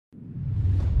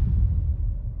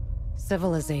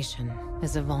Civilization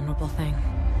is a vulnerable thing,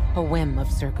 a whim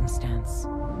of circumstance.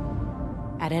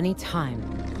 At any time,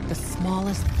 the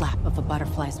smallest flap of a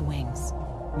butterfly's wings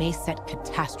may set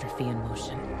catastrophe in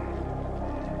motion.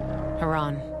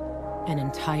 HARRAN, an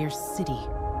entire city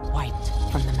wiped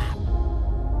from the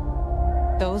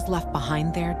map. Those left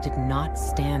behind there did not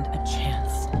stand a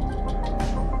chance.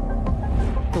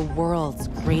 The world's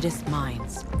greatest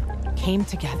minds came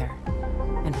together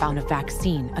and found a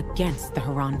vaccine against the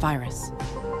HARRAN virus.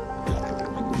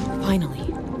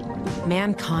 Finally,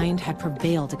 mankind had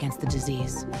prevailed against the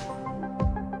disease.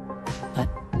 But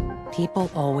people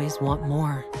always want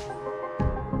more.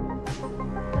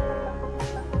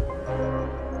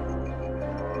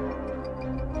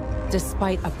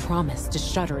 Despite a promise to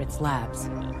shutter its labs,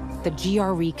 the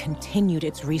GRE continued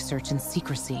its research in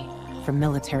secrecy for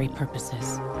military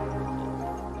purposes.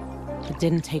 It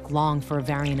didn't take long for a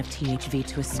variant of THV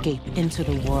to escape into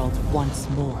the world once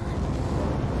more.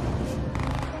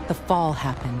 The fall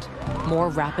happened more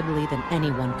rapidly than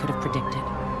anyone could have predicted.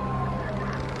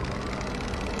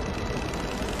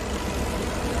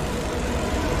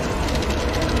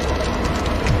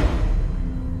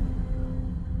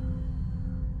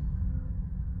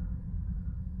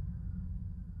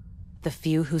 The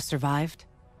few who survived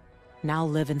now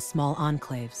live in small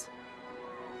enclaves.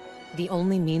 The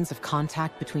only means of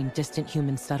contact between distant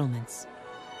human settlements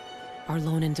are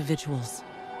lone individuals,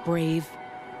 brave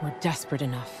or desperate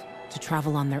enough to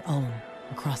travel on their own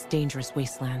across dangerous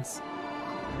wastelands.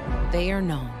 They are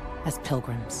known as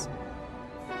pilgrims.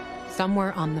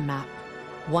 Somewhere on the map,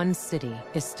 one city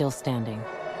is still standing.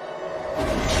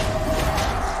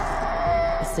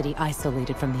 A city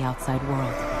isolated from the outside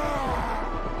world.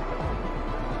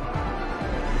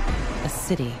 A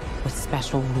city with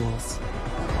special rules.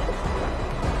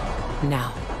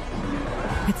 Now,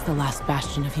 it's the last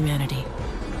bastion of humanity.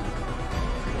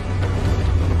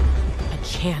 A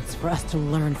chance for us to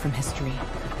learn from history.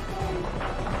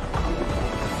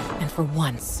 And for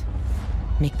once,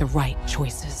 make the right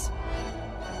choices.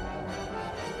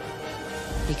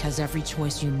 Because every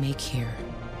choice you make here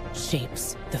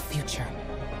shapes the future.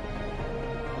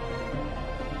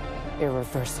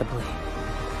 Irreversibly.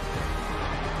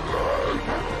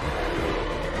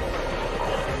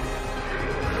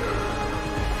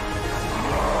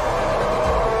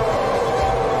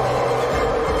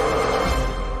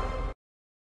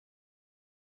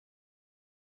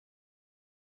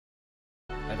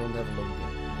 I don't have a loading,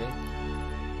 okay?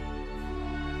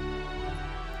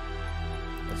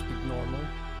 Let's pick normal.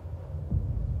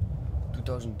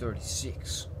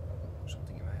 2036.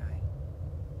 Something in my eye.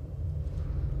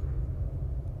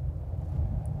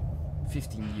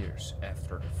 15 years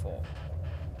after the fall.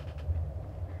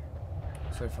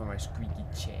 Sorry for my squeaky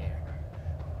chair.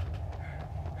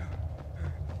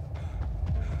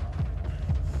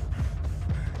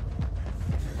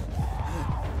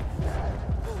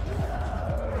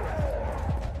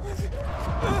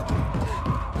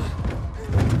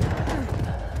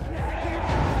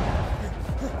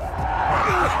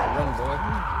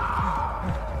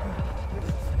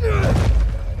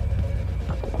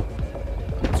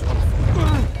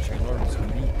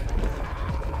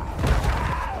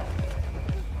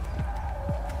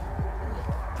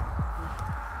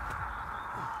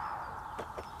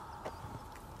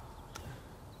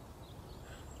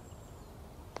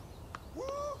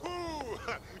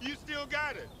 You still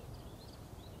got it.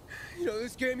 You know,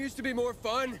 this game used to be more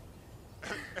fun.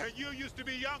 And you used to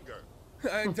be younger.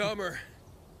 And dumber.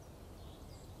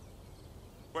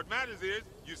 What matters is,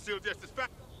 you're still just as fast.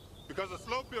 Because a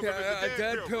slow pilgrim is Yeah, a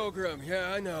dead pilgrim.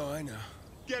 Yeah, I know.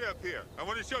 Get up here. I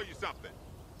want to show you something.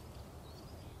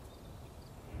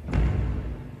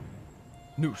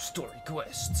 New story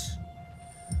quests.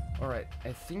 Alright,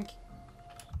 I think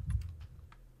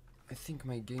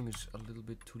my game is a little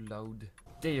bit too loud.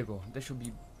 There you go. That should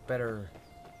be better.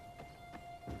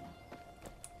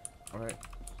 Alright.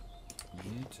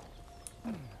 Yeet.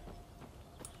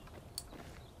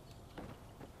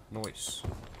 Noise.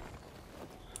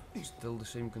 Still the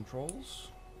same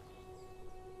controls.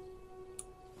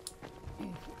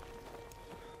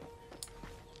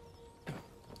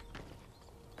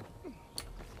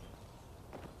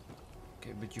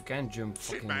 Okay, but you can't jump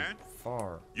fucking man.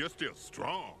 far. You're still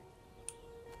strong.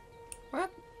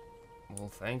 What? Well,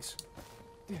 thanks.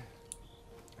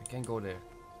 I can't go there.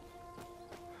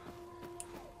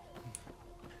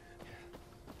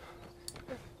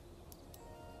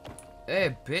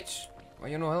 Hey, bitch! Why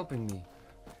you not helping me?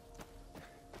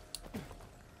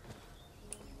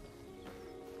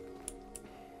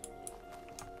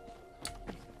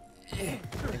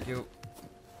 Thank you.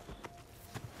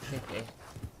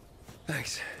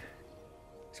 Thanks.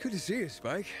 good to see you,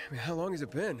 Spike. I mean, how long has it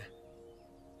been?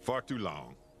 Far too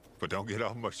long. But don't get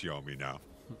all mushy on me now.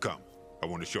 Come, I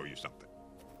want to show you something.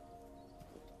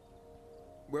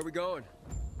 Where we going?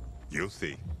 You'll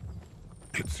see.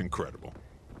 It's incredible.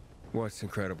 What's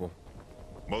incredible?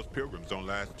 Most pilgrims don't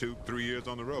last 2-3 years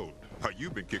on the road.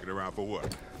 You've been kicking around for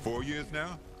what, 4 years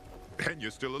now? And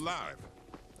you're still alive.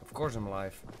 Of course I'm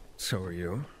alive. So are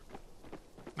you.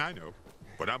 I know,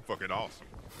 but I'm fucking awesome.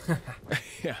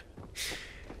 Yeah.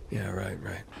 Yeah, right.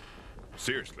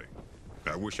 Seriously,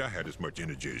 I wish I had as much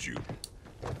energy as you.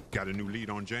 Got a new lead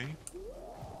on Jane?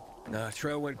 Nah,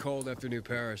 trail went cold after New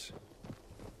Paris.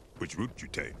 Which route you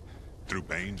take? Through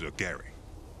Baines or Gary?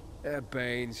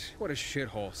 Baines. What a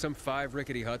shithole. Some 5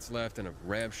 rickety huts left and a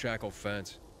ramshackle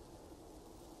fence.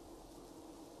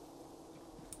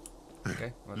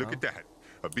 Okay, Look at that.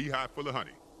 A beehive full of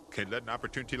honey. Can't let an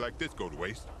opportunity like this go to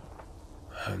waste.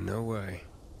 No way.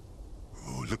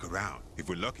 Ooh, look around. If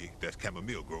we're lucky, there's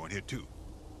chamomile growing here too.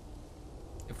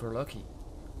 If we're lucky.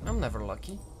 I'm never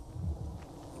lucky.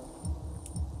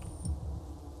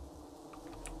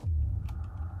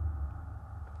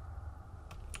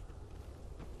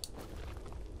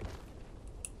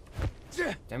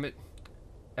 Damn it.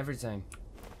 Every time.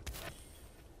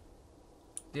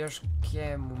 There's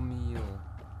chamomile.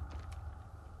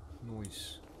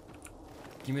 Nice.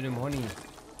 Give me them honey.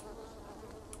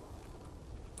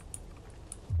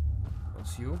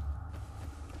 What's you?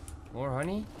 More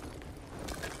honey?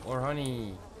 More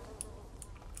honey.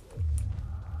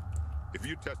 If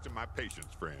you're testing my patience,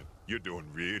 friend, you're doing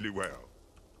really well.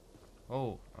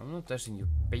 Oh, I'm not testing your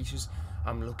patience.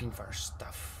 I'm looking for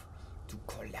stuff to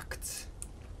collect.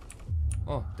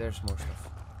 Oh, there's more stuff.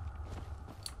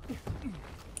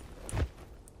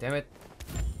 Damn it.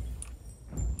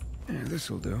 Yeah,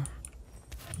 this'll do.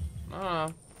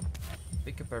 No.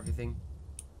 Pick up everything.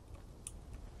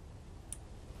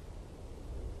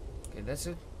 Okay, that's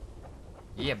it.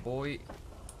 Yeah, boy.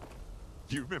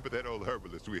 You remember that old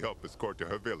herbalist we helped escort to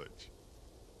her village?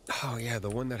 Oh, yeah, the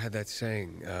one that had that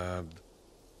saying,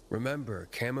 remember,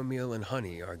 chamomile and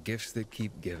honey are gifts that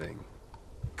keep giving.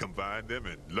 Combine them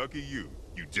and lucky you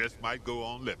just might go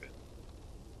on living.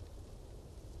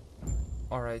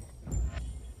 Alright.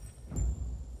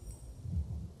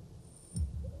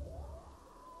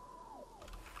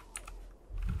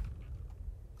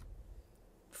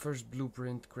 First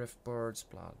blueprint, craft parts,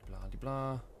 blah blah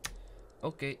blah.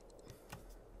 Okay.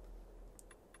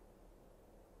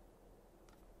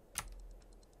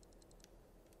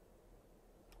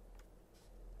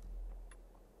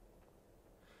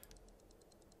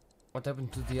 What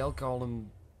happened to the alcohol and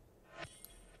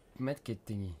medkit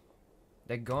thingy?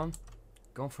 They gone?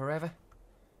 Gone forever?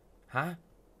 Huh?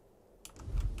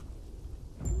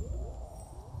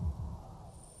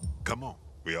 Come on,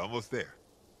 we're almost there.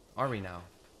 Are we now?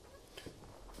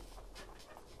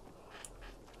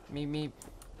 Me.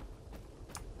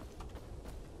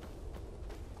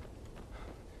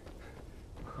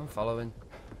 I'm following.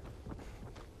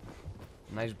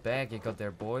 Nice bag you got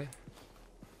there, boy.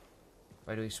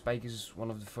 By the way, Spike is one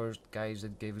of the first guys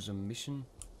that gave us a mission,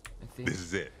 I think. This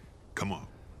is it. Come on.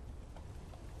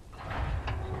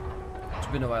 It's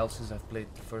been a while since I've played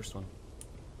the first one.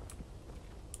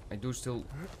 I do still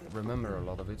remember a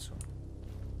lot of it, so...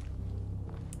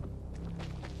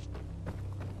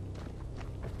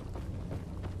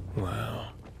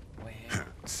 Wow.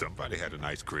 Somebody had a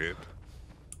nice crib.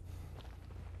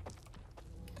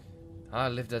 I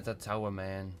lived at that tower,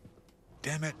 man.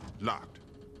 Damn it, locked.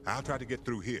 I'll try to get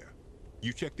through here.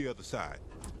 You check the other side.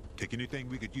 Take anything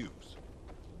we could use.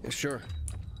 Yeah, sure.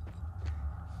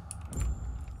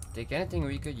 Take anything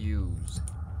we could use.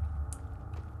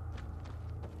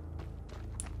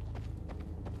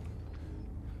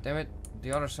 Damn it,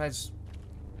 the other side's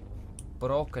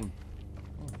broken.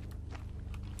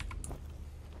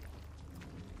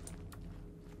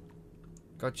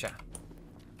 Gotcha.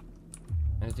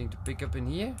 Anything to pick up in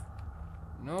here?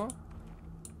 No?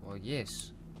 Well,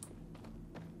 yes.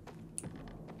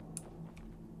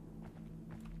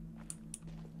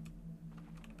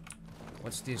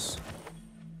 What's this?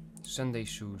 Sunday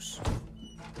shoes.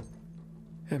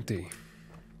 Empty.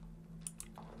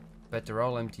 Bet they're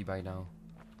all empty by now.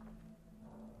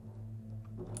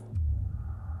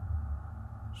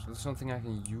 So that's something I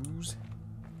can use?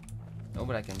 No,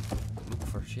 but I can look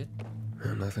for shit.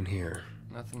 Nothing here.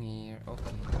 Nothing here.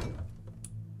 Okay.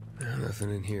 Nothing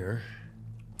in here.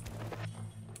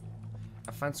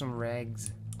 I found some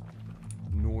rags.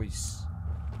 Noise.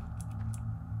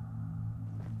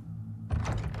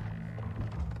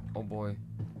 Oh boy.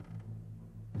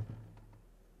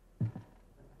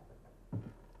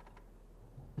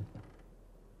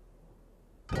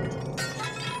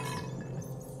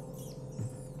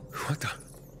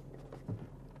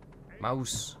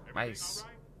 Mouse. Mice.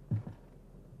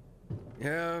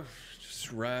 Yeah,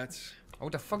 just rats. Oh,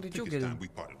 the fuck did you It's get time in? we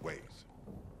parted ways.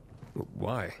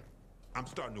 Why? I'm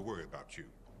starting to worry about you.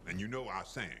 And you know our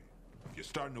saying. If you're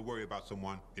starting to worry about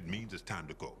someone, it means it's time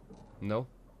to go. No.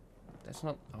 That's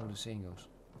not how the saying goes.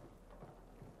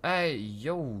 Hey,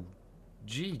 yo.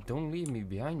 Gee, don't leave me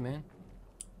behind, man.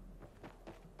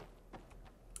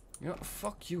 You know,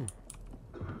 fuck you.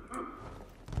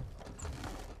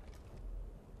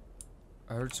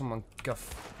 I heard someone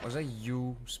cough. Was that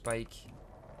you, Spike?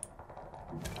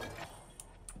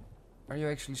 Are you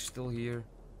actually still here?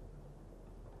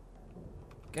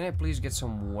 Can I please get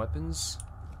some weapons?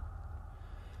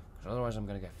 Because otherwise I'm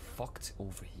gonna get fucked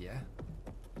over here.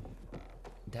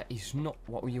 That is not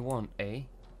what we want, eh?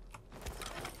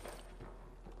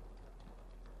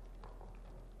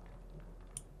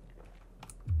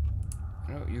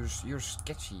 No, you're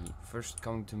sketchy. First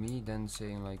coming to me, then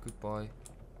saying like goodbye.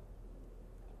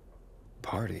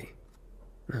 Party?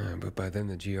 But by then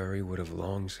the GRE would have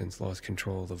long since lost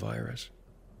control of the virus.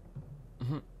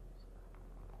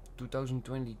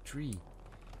 2023.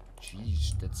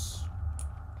 Jeez, that's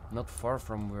not far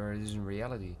from where it is in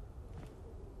reality.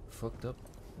 Fucked up.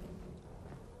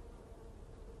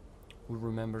 Who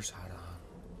remembers HARRAN?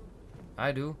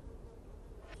 I do.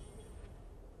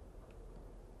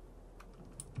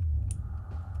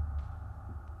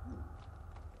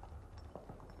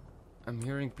 I'm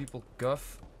hearing people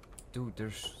guff. Dude,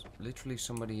 there's literally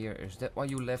somebody here. Is that why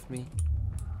you left me?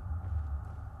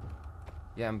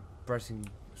 Yeah, I'm pressing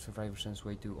Survivor Sense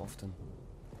way too often.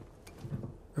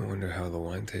 I wonder how the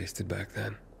wine tasted back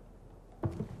then.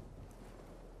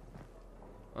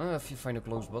 If you find a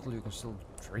closed bottle, you can still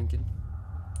drink it.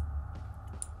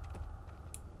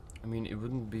 I mean, it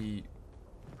wouldn't be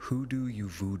Who do you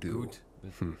voodoo? good,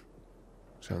 but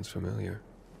Sounds familiar.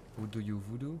 who do you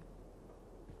voodoo?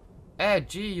 Hey,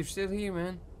 gee, you're still here,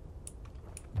 man.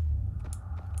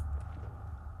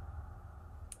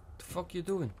 The fuck you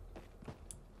doing?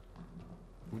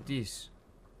 With this?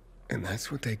 And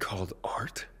that's what they called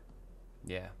art?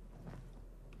 Yeah.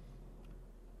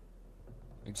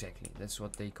 Exactly, that's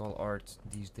what they call art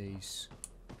these days.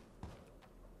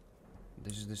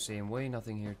 This is the same way,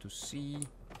 nothing here to see.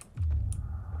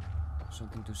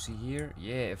 Something to see here.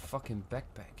 Yeah, a fucking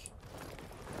backpack.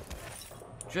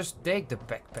 Just take the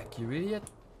backpack, you idiot.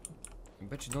 I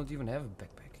bet you don't even have a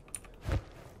backpack.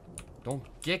 Don't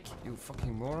kick, you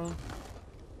fucking moron.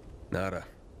 Nada.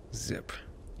 Zip.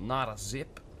 Not a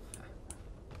zip.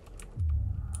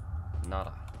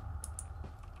 Nada.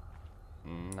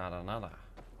 Nada, nada.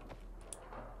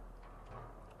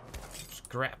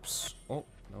 Scraps. Oh,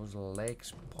 those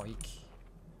legs, Spike.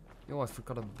 Yo, I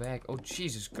forgot a bag. Oh,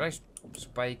 Jesus Christ,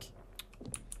 Spike.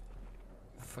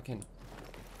 Fucking.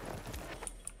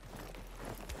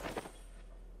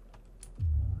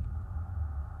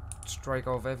 Strike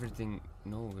off everything.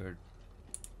 No, we're.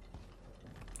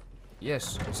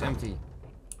 Yes, it's empty.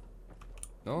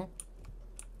 No?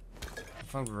 I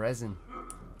found resin.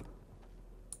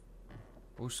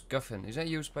 Who's scuffing? Is that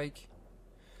you, Spike?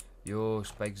 Yo,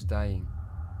 Spike's dying.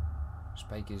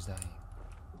 Spike is dying.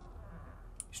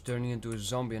 He's turning into a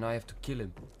zombie and I have to kill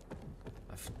him.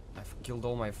 I've killed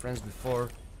all my friends before.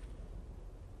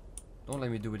 Don't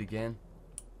let me do it again.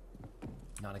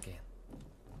 Not again.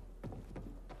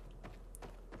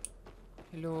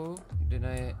 Hello? Did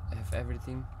I have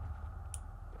everything?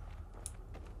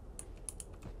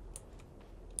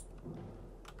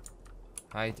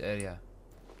 Hide area.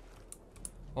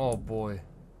 Oh boy.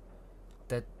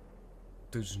 That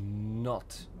does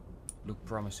not look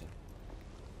promising.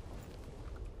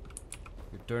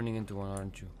 You're turning into one,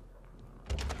 aren't you?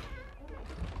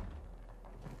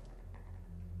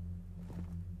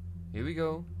 Here we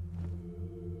go.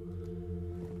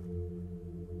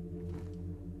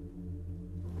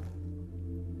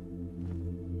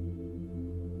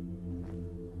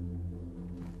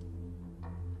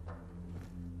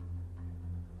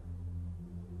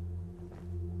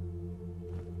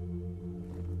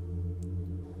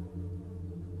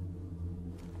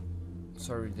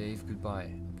 Sorry, Dave,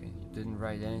 goodbye. Okay, you didn't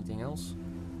write anything else?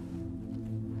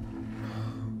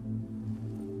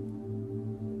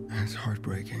 That's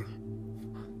heartbreaking.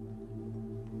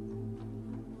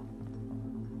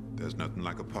 There's nothing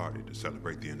like a party to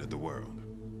celebrate the end of the world.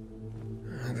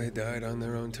 They died on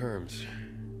their own terms.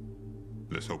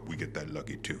 Let's hope we get that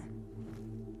lucky too.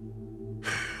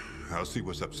 I'll see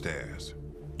what's upstairs.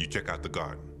 You check out the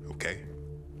garden, okay?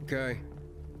 Okay.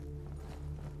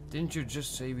 Didn't you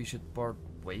just say we should part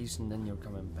ways and then you're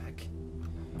coming back?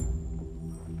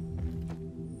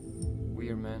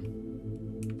 Weird, man.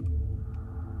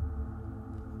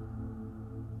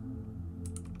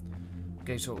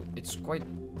 Okay, so it's quite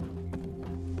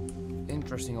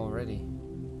interesting already.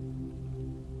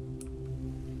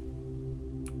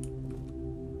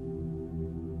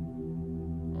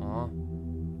 Aw,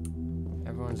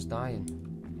 everyone's dying.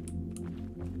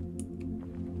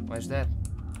 Why is that?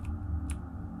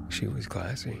 She was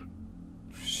classy.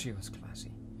 She was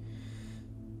classy.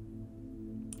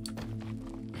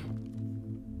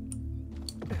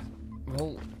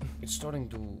 Well, it's starting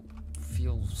to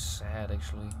feel sad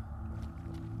actually.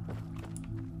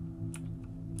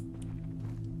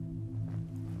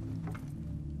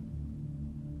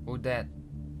 Who that?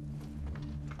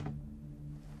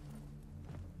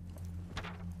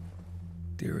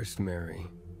 Dearest Mary,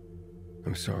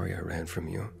 I'm sorry I ran from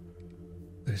you.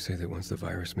 They say that once the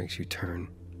virus makes you turn,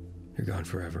 you're gone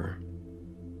forever.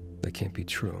 That can't be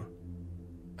true.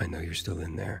 I know you're still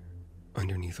in there,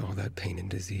 underneath all that pain and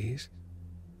disease.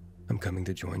 I'm coming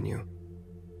to join you.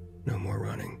 No more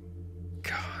running.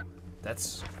 God.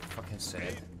 That's fucking sad.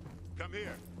 Hey, come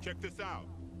here. Check this out.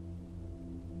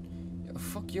 Yeah,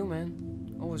 fuck you,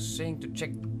 man. I was saying to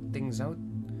check things out.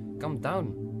 Calm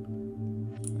down.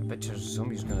 I bet your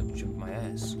zombie's gonna jump my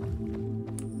ass.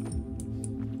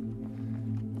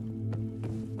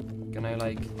 Can I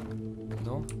like...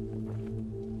 No?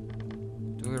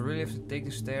 Do we really have to take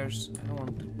the stairs? I don't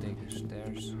want to take the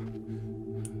stairs.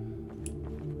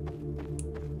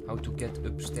 How to get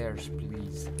upstairs,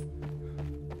 please?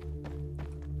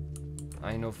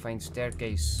 I know, find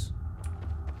staircase.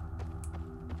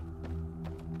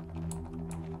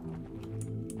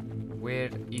 Where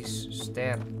is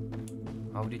stair?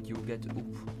 How did you get up?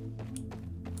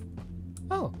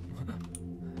 Oh!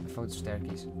 I found the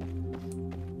staircase.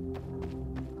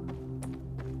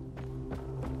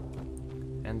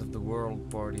 End of the world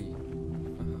party.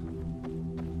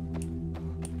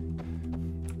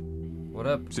 What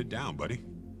up? Sit down, buddy.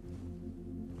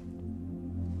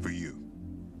 For you.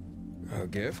 A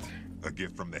gift? A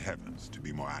gift from the heavens, to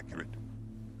be more accurate.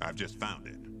 I've just found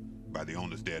it, by the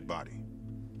owner's dead body.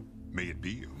 May it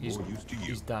be of more use to you.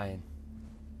 He's dying.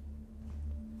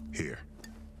 Here.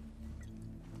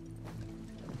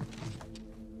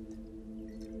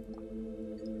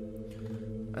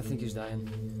 I think he's dying.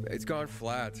 It's gone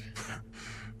flat.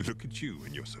 Look at you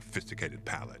and your sophisticated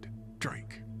palate.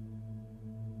 Drink.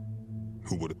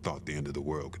 Who would have thought the end of the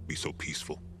world could be so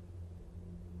peaceful?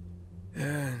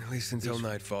 Yeah, at least until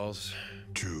night falls.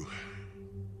 True.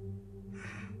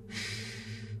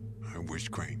 I wish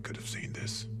Crane could have seen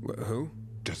this. Who?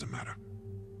 Doesn't matter.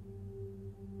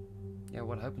 Yeah,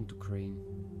 what happened to Crane?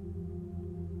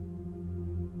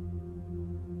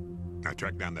 I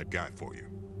tracked down that guy for you.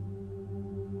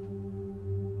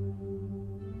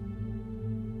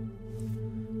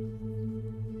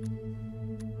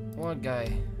 What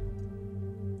guy?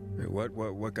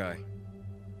 What guy?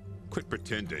 Quit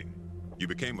pretending. You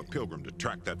became a pilgrim to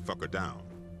track that fucker down.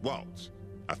 Waltz.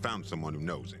 I found someone who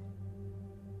knows him.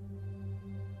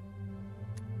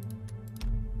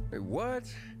 Wait,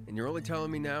 what? And you're only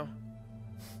telling me now?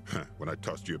 When I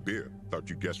tossed you a beer, thought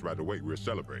you guessed right away we were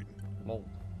celebrating. Lol.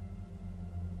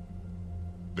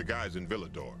 The guy's in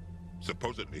Villador.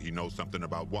 Supposedly he knows something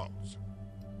about Waltz.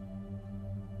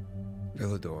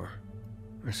 Villador.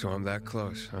 So I'm that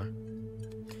close, huh?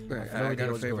 Wait, have no I idea got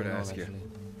a what's favor to going on, ask you. actually.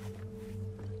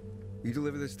 You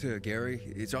deliver this to Gary?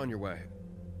 It's on your way.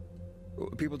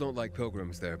 People don't like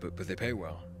pilgrims there, but they pay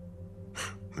well.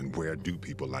 And where do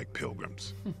people like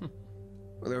pilgrims?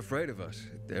 Well, they're afraid of us.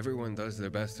 Everyone does their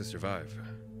best to survive.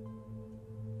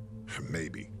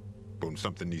 Maybe. But when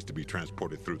something needs to be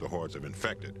transported through the hordes of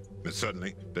infected, then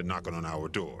suddenly they're knocking on our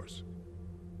doors.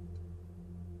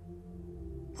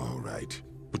 All right,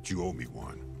 but you owe me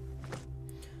one.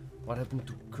 What happened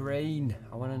to Crane?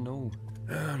 I wanna know.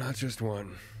 No, not just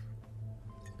one.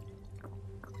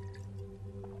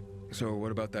 So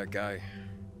what about that guy?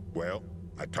 Well,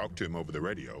 I talked to him over the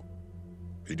radio.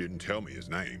 He didn't tell me his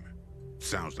name.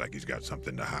 Sounds like he's got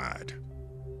something to hide.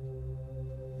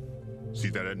 See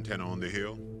that antenna on the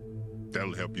hill?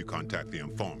 That'll help you contact the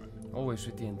informant. Always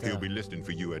with the antenna. He'll be listening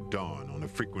for you at dawn on a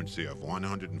frequency of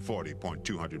 140.200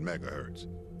 megahertz.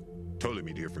 Told him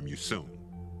he'd hear from you soon.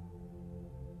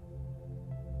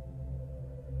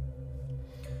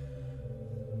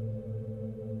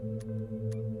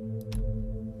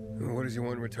 What does he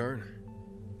want in return?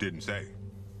 Didn't say.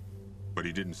 But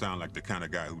he didn't sound like the kind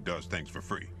of guy who does things for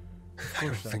free. I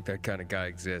don't think that kind of guy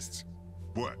exists.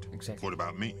 What? Exactly. What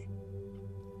about me?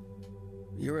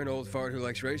 You're an old fart who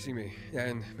likes racing me,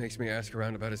 and makes me ask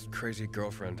around about his crazy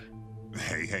girlfriend.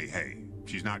 Hey.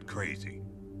 She's not crazy.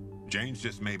 Jane's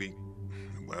just maybe,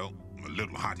 well, a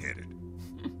little hot-headed.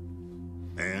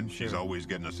 And she's always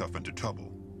getting herself into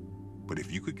trouble. But if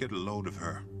you could get a load of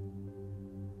her,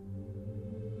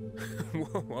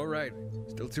 Whoa, all right.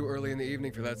 Still too early in the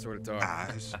evening for that sort of talk.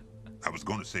 eyes, I was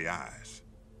going to say eyes.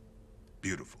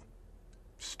 Beautiful,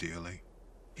 steely,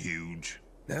 huge.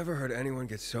 Never heard anyone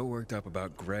get so worked up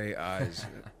about gray eyes.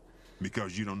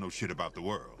 Because you don't know shit about the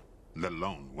world, let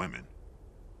alone women.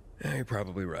 Yeah, you're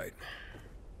probably right.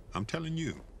 I'm telling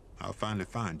you, I'll finally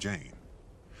find Jane.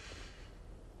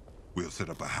 We'll set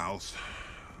up a house.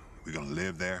 We're gonna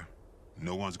live there.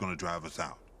 No one's gonna drive us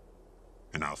out.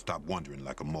 And I'll stop wondering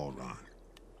like a moron.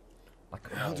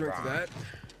 I'll drink to that.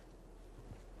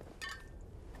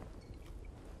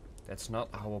 That's not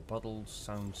how a bottle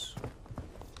sounds.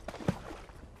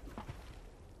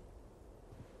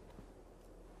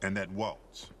 And that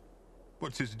Waltz,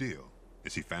 what's his deal?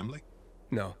 Is he family?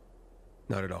 No,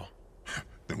 not at all.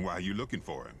 Then why are you looking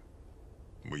for him?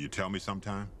 Will you tell me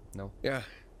sometime? No. Yeah,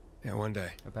 one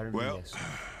day. Apparently, Well, yes.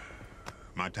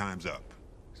 my time's up.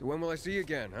 So when will I see you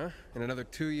again, huh? In another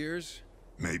 2 years?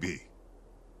 Maybe.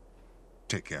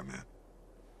 Take care, man.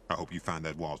 I hope you find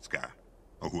that Waltz guy,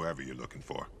 or whoever you're looking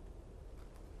for.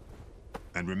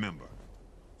 And remember,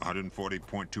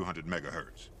 140.200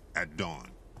 megahertz. At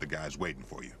dawn, the guy's waiting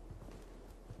for you.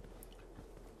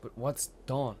 But what's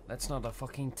dawn? That's not a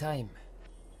fucking time.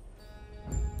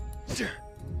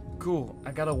 Cool,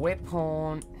 I got a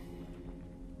weapon.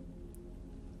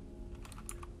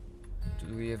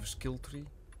 Do we have a skill tree?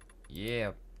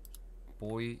 Yeah,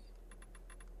 boy.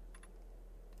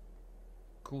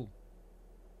 Cool.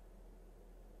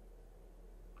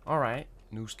 Alright,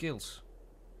 new skills.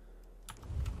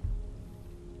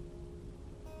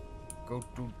 Go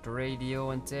to the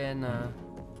radio antenna.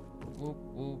 Whoop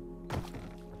whoop.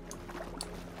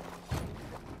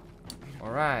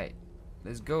 Alright,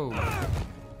 let's go.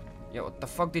 Yeah, what the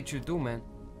fuck did you do, man?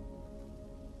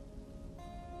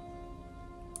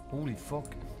 Holy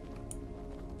fuck.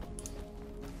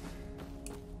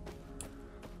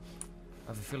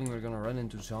 I have a feeling we're gonna run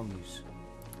into zombies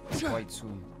quite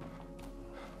soon.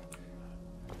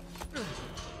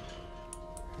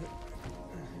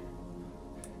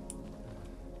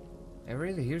 I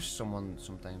really hear someone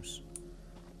sometimes.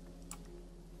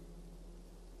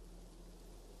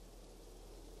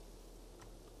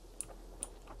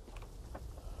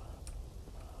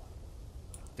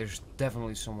 There's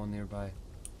definitely someone nearby.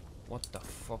 What the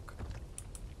fuck?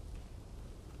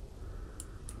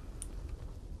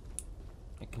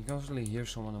 I can constantly hear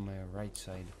someone on my right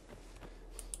side.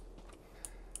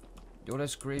 Yo,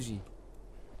 that's crazy.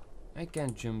 I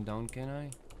can't jump down, can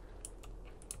I?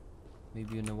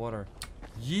 Maybe in the water.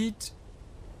 Yeet!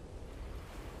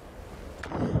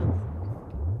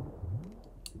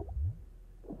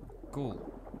 Cool.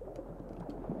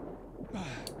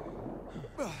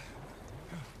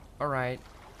 Alright.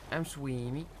 I'm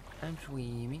swimming. I'm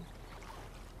swimming.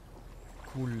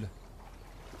 Cool.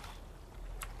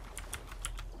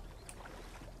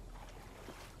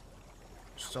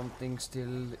 Something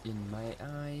still in my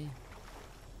eye.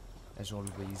 As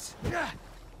always.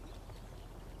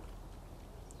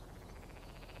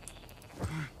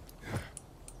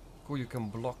 Cool, you can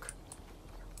block.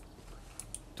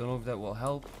 Don't know if that will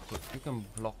help, but you can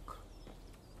block.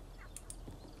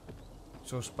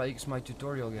 So Spike's my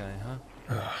tutorial guy,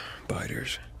 huh?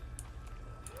 Biters.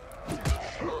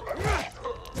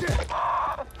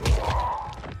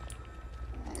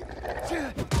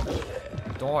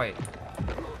 Die.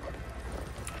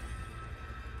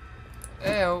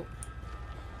 Ew.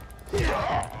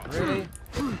 Really?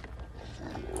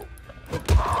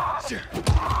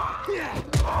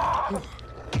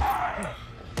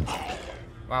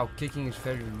 Wow, kicking is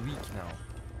very weak now.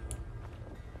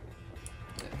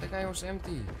 The guy was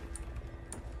empty.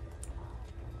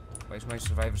 Why is my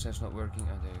survivor sense not working?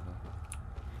 Oh, there you go.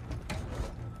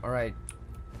 Alright.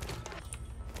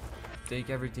 Take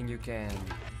everything you can.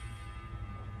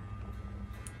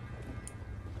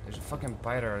 There's a fucking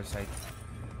biter outside.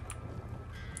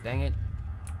 Dang it.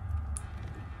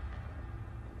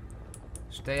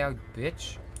 Stay out,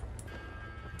 bitch.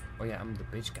 Oh yeah, I'm the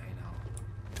bitch guy now.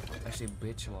 I say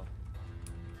bitch a lot.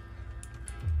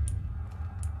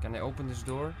 Can I open this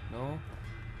door? No?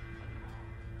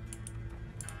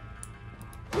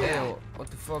 Ew, what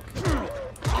the fuck?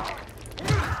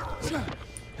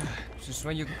 Since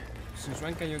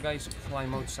when can you guys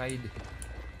climb outside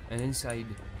and inside?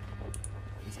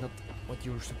 It's not what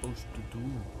you're supposed to do.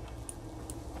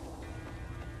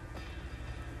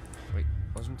 Wait,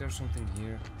 wasn't there something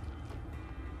here?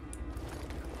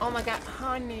 Oh my god,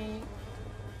 honey!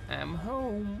 I'm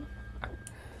home! I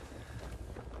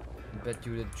bet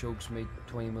you that joke's made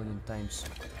 20 million times.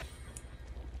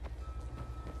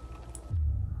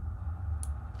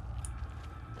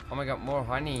 Oh my god, more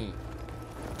honey.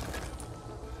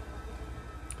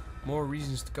 More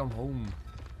reasons to come home.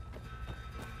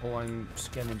 Oh, I'm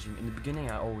scavenging. In the beginning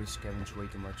I always scavenge way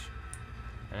too much.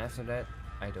 And after that,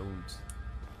 I don't.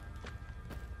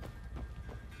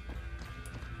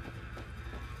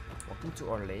 Welcome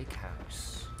to our lake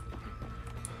house.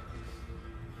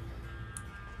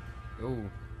 Oh.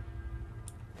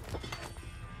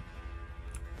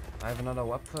 I have another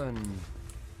weapon.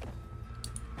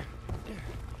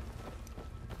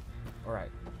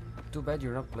 Alright. Too bad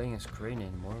you're not playing as Crane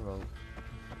anymore. Well,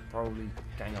 probably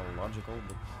kind of logical,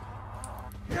 but...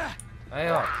 Hey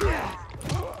up!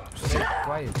 Stay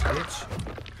quiet, bitch!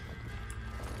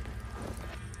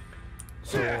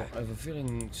 So, I have a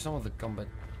feeling some of the combat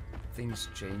things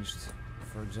changed.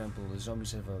 For example, the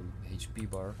zombies have a HP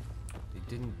bar. They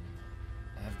didn't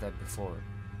have that before.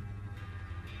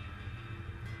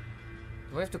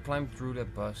 Do I have to climb through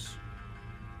that bus?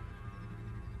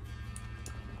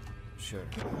 Sure.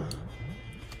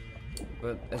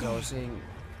 But as I was saying,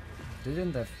 they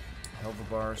didn't have health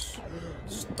bars.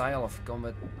 The style of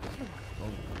combat,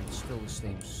 well, it's still the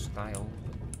same style,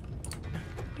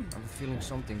 but I'm feeling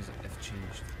some things have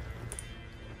changed.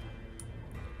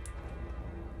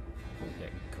 Yeah,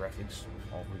 graphics,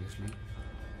 obviously.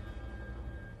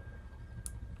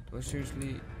 Do I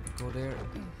seriously go there?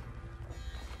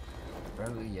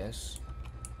 Apparently yes.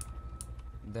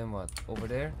 Then what? Over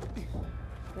there?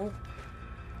 Oh.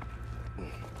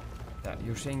 Yeah,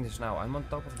 you're saying this now. I'm on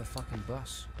top of the fucking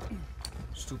bus.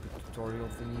 Stupid tutorial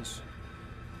thingies.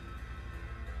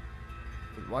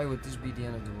 But why would this be the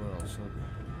end of the world? So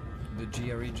the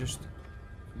GRE just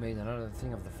made another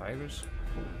thing of the virus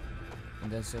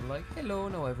and then said like, hello,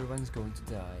 now everyone's going to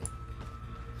die.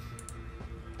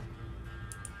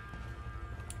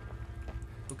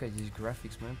 Look at these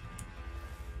graphics, man.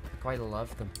 I quite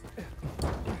love them.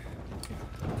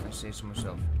 If I say so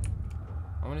myself.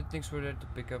 How many things were there to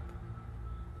pick up?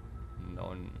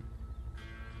 None.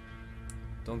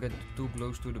 Don't get too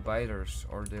close to the biters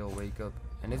or they'll wake up.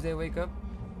 And if they wake up,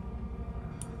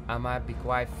 I might be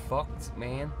quite fucked,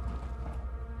 man.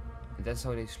 And that's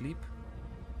how they sleep.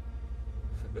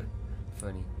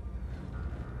 Funny.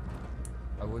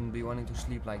 I wouldn't be wanting to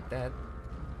sleep like that.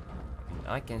 I mean,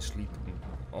 I can sleep in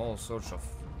all sorts of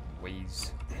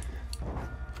ways.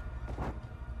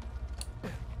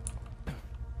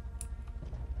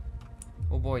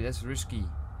 Oh boy, that's risky.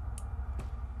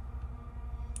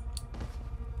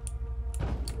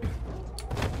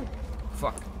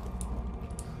 Fuck.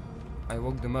 I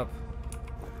woke them up.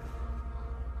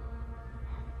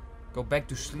 Go back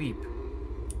to sleep.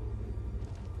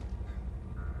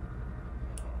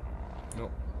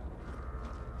 No.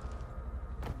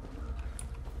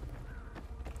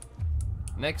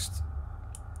 Next.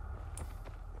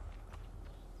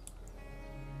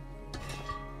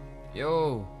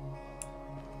 Yo.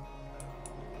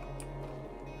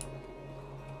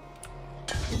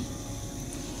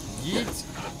 Yeet.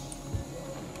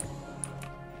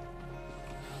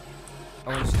 I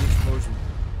want to see the explosion.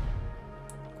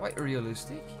 Quite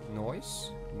realistic.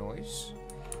 Noise. Noise.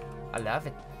 I love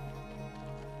it.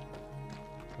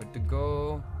 Where to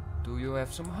go? Do you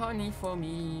have some honey for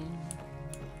me?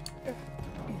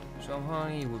 Some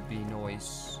honey would be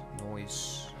noise.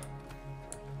 Noise.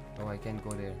 No, I can't go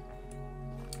there.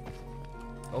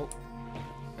 Oh.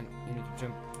 And you need to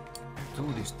jump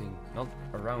to this thing, not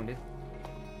around it.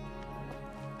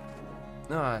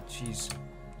 Ah, jeez.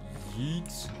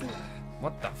 Yeet.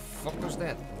 What the fuck was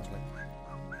that? It was like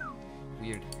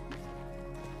weird.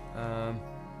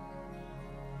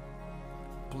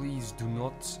 Please do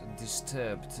not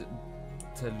disturb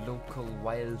the local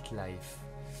wildlife.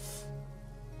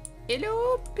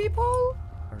 Hello, people.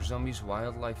 Are zombies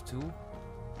wildlife too?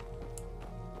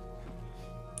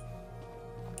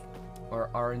 Or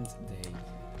aren't they?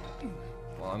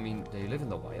 Well, I mean, they live in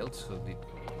the wild, so they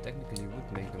technically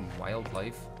would make them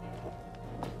wildlife.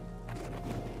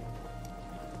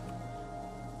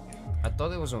 I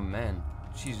thought it was a man.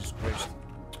 Jesus Christ.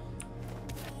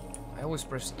 I always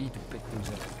press E to pick things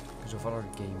up because of other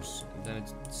games, and then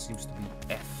it seems to be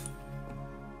F,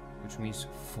 which means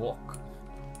fuck.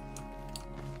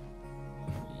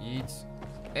 Eat.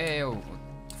 Ew,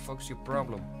 what the fuck's your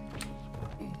problem?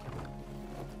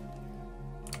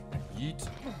 Yeet.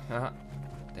 Haha.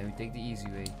 Then we take the easy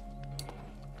way.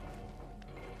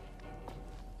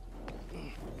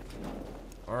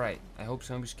 Alright, I hope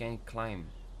zombies can climb.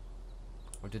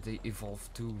 Or did they evolve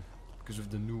too? Because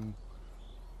of the new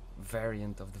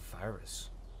variant of the virus.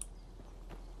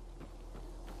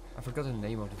 I forgot the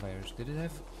name of the virus. Did it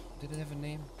have a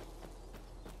name?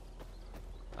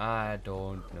 I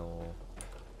don't know.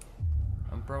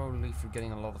 I'm probably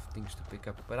forgetting a lot of things to pick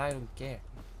up, but I don't care.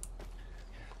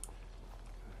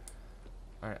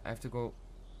 Alright, I have to go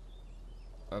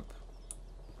up.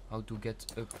 How to get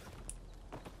up?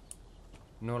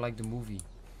 No, like the movie.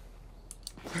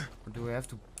 Or do I have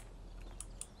to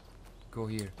go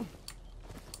here?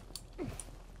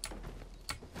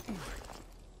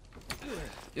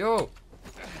 Yo!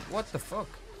 What the fuck?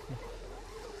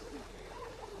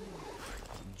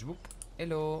 Zoop.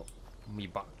 Hello. Me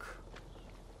back.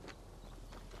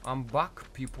 I'm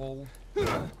back, people.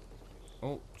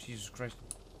 Oh, Jesus Christ.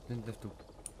 Didn't have to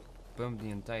bump the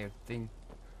entire thing.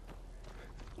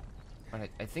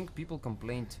 Alright, I think people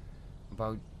complained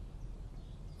about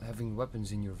having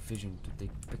weapons in your vision to take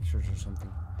pictures or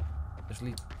something. At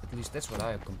least that's what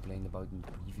I complained about in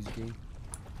the previous game.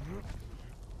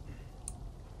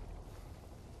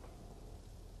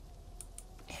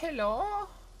 Hello?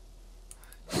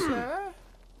 Sir?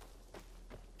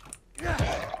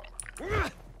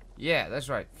 Yeah, that's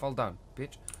right. Fall down,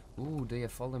 bitch. Ooh, they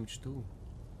have fall damage too.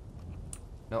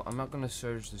 No, I'm not gonna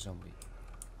search the zombie.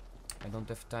 I don't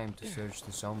have time to search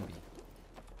the zombie.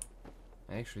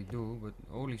 I actually do, but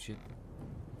holy shit.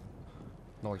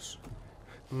 Noise.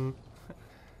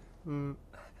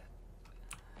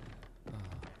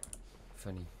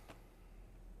 Funny.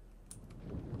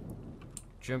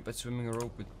 Jump at swimming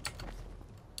rope with...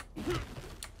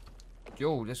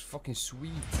 Yo, that's fucking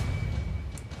sweet.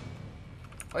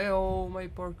 Oh, my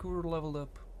parkour leveled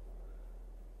up.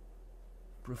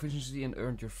 Proficiency and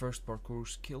earned your first parkour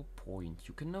skill point.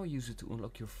 You can now use it to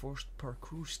unlock your first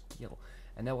parkour skill.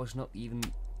 And that was not even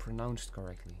pronounced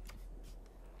correctly.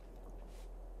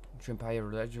 Jump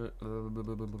higher ledges.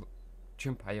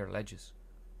 Jump higher ledges.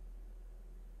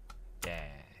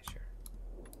 Yeah, sure.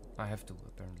 I have to,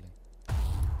 apparently.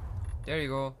 There you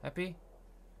go. Happy?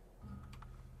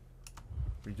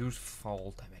 Reduce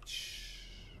fall damage.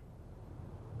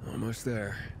 Almost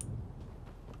there.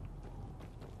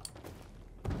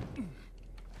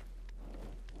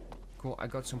 Cool, I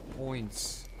got some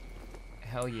points.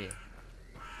 Hell yeah.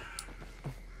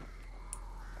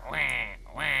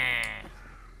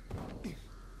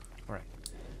 Alright.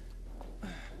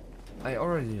 I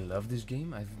already love this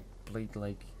game. I've played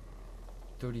like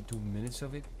 32 minutes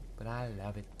of it, but I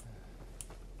love it.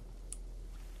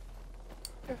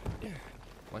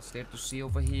 What's there to see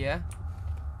over here?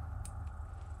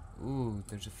 Ooh,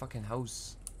 there's a fucking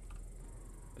house.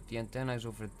 But the antenna is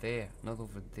over there, not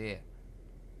over there.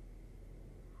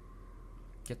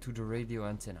 Get to the radio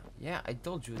antenna. Yeah, I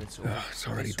told you that's over. It's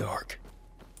already dark.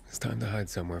 It's time to hide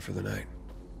somewhere for the night.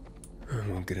 It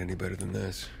won't get any better than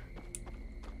this.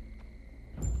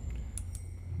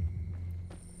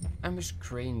 I miss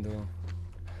Crane though.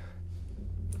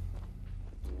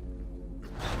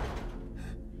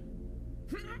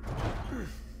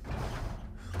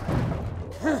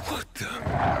 What the?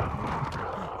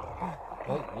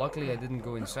 Well, luckily I didn't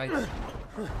go inside.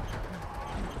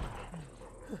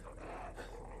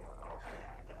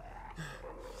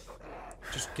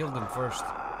 Just kill them first.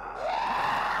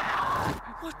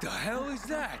 What the hell is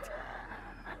that?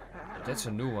 That's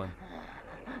a new one.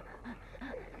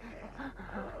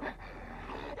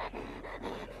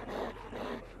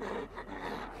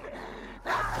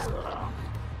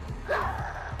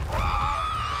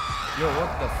 Yo,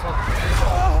 what the fuck?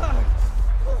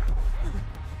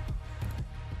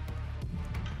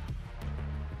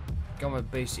 Come with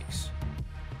basics.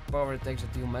 Power attacks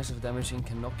that deal massive damage and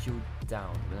can knock you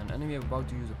down. When an enemy about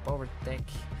to use a power attack,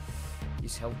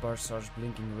 his health bar starts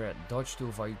blinking red. Dodge to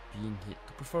avoid being hit.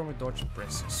 To perform a dodge,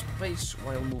 press space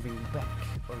while moving back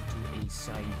or to a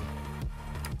side.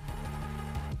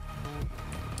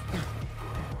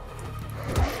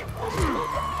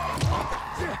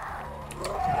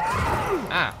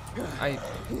 Ah! I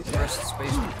pressed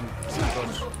space to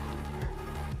dodge.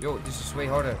 Yo, this is way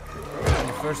harder than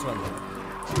the first one.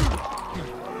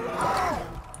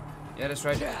 Yeah, that's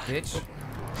right, bitch.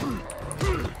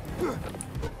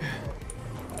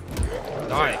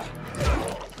 Die!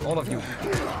 All of you.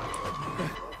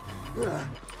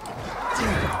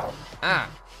 Ah!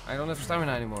 I don't have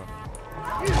stamina anymore.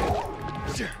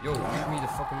 Yo, leave me the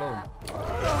fuck alone.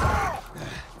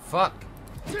 Fuck!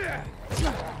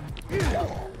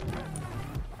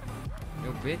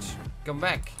 Yo, bitch, come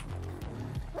back.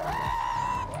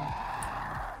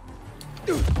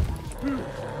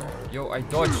 Yo, I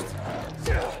dodged.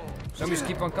 Zombies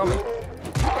keep on coming.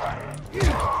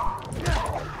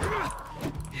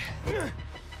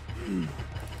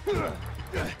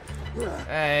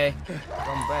 Hey,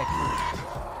 come back.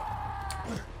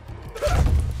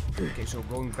 Okay, so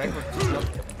going backwards does not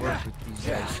work with these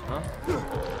guys, huh?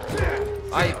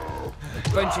 I'm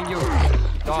punching you.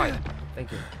 Die.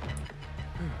 Thank you.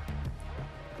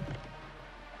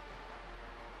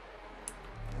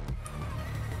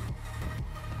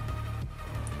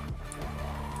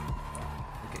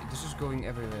 Okay, this is going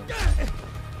everywhere.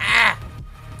 Ah!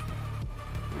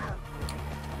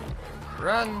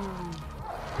 Run!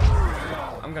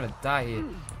 I'm gonna die here.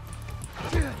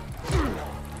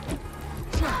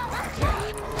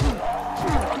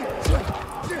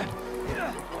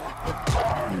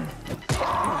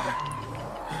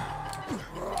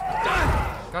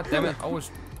 God damn it, I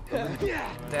was dead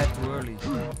too early.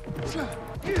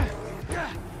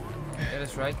 Yeah,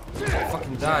 that's right.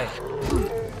 Fucking die.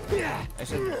 I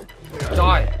said,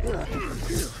 die!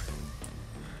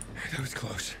 That was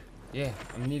close. Yeah,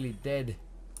 I'm nearly dead.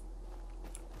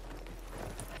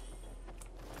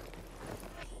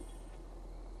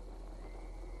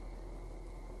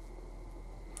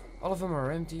 All of them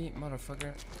are empty,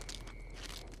 motherfucker.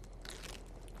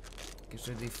 Okay,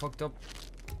 so they fucked up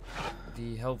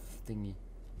the health thingy.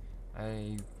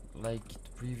 I like the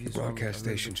previous one. Broadcast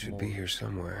station should be here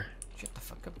somewhere. Shut the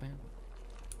fuck up, man.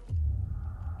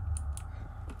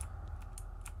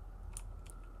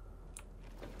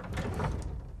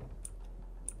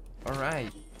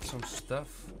 Alright, some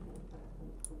stuff.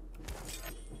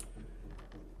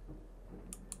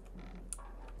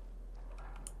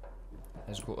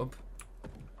 Let's go up.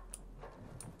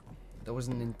 That was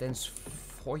an intense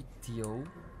fight-yo.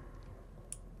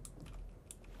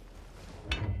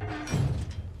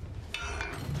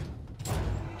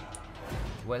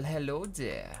 Well, hello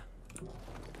there.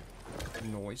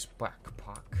 Noise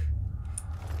backpack.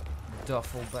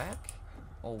 Duffel bag.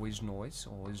 Always noise,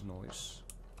 always noise.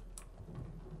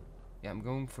 Yeah, I'm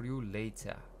going for you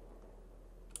later.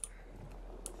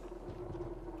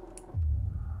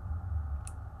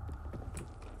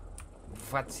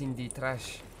 What's in the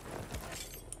trash?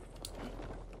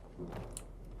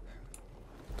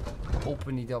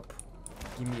 Open it up.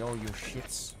 Give me all your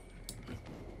shits.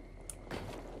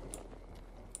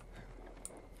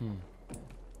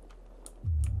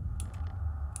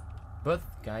 But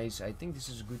guys, I think this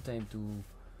is a good time to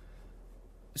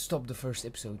stop the first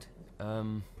episode.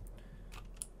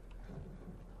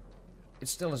 It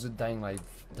still has a Dying Light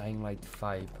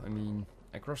vibe. I mean,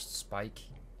 I crossed Spike.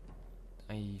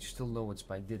 I still know what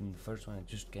Spike did in the first one. I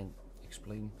just can't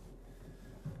explain.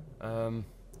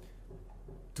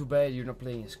 Too bad you're not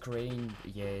playing as Crane.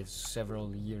 Yeah, it's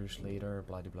several years later.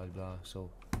 Blah blah blah. So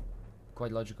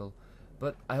quite logical.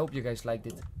 But I hope you guys liked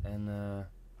it, and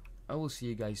I will see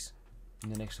you guys in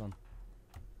the next one.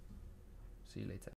 See you later.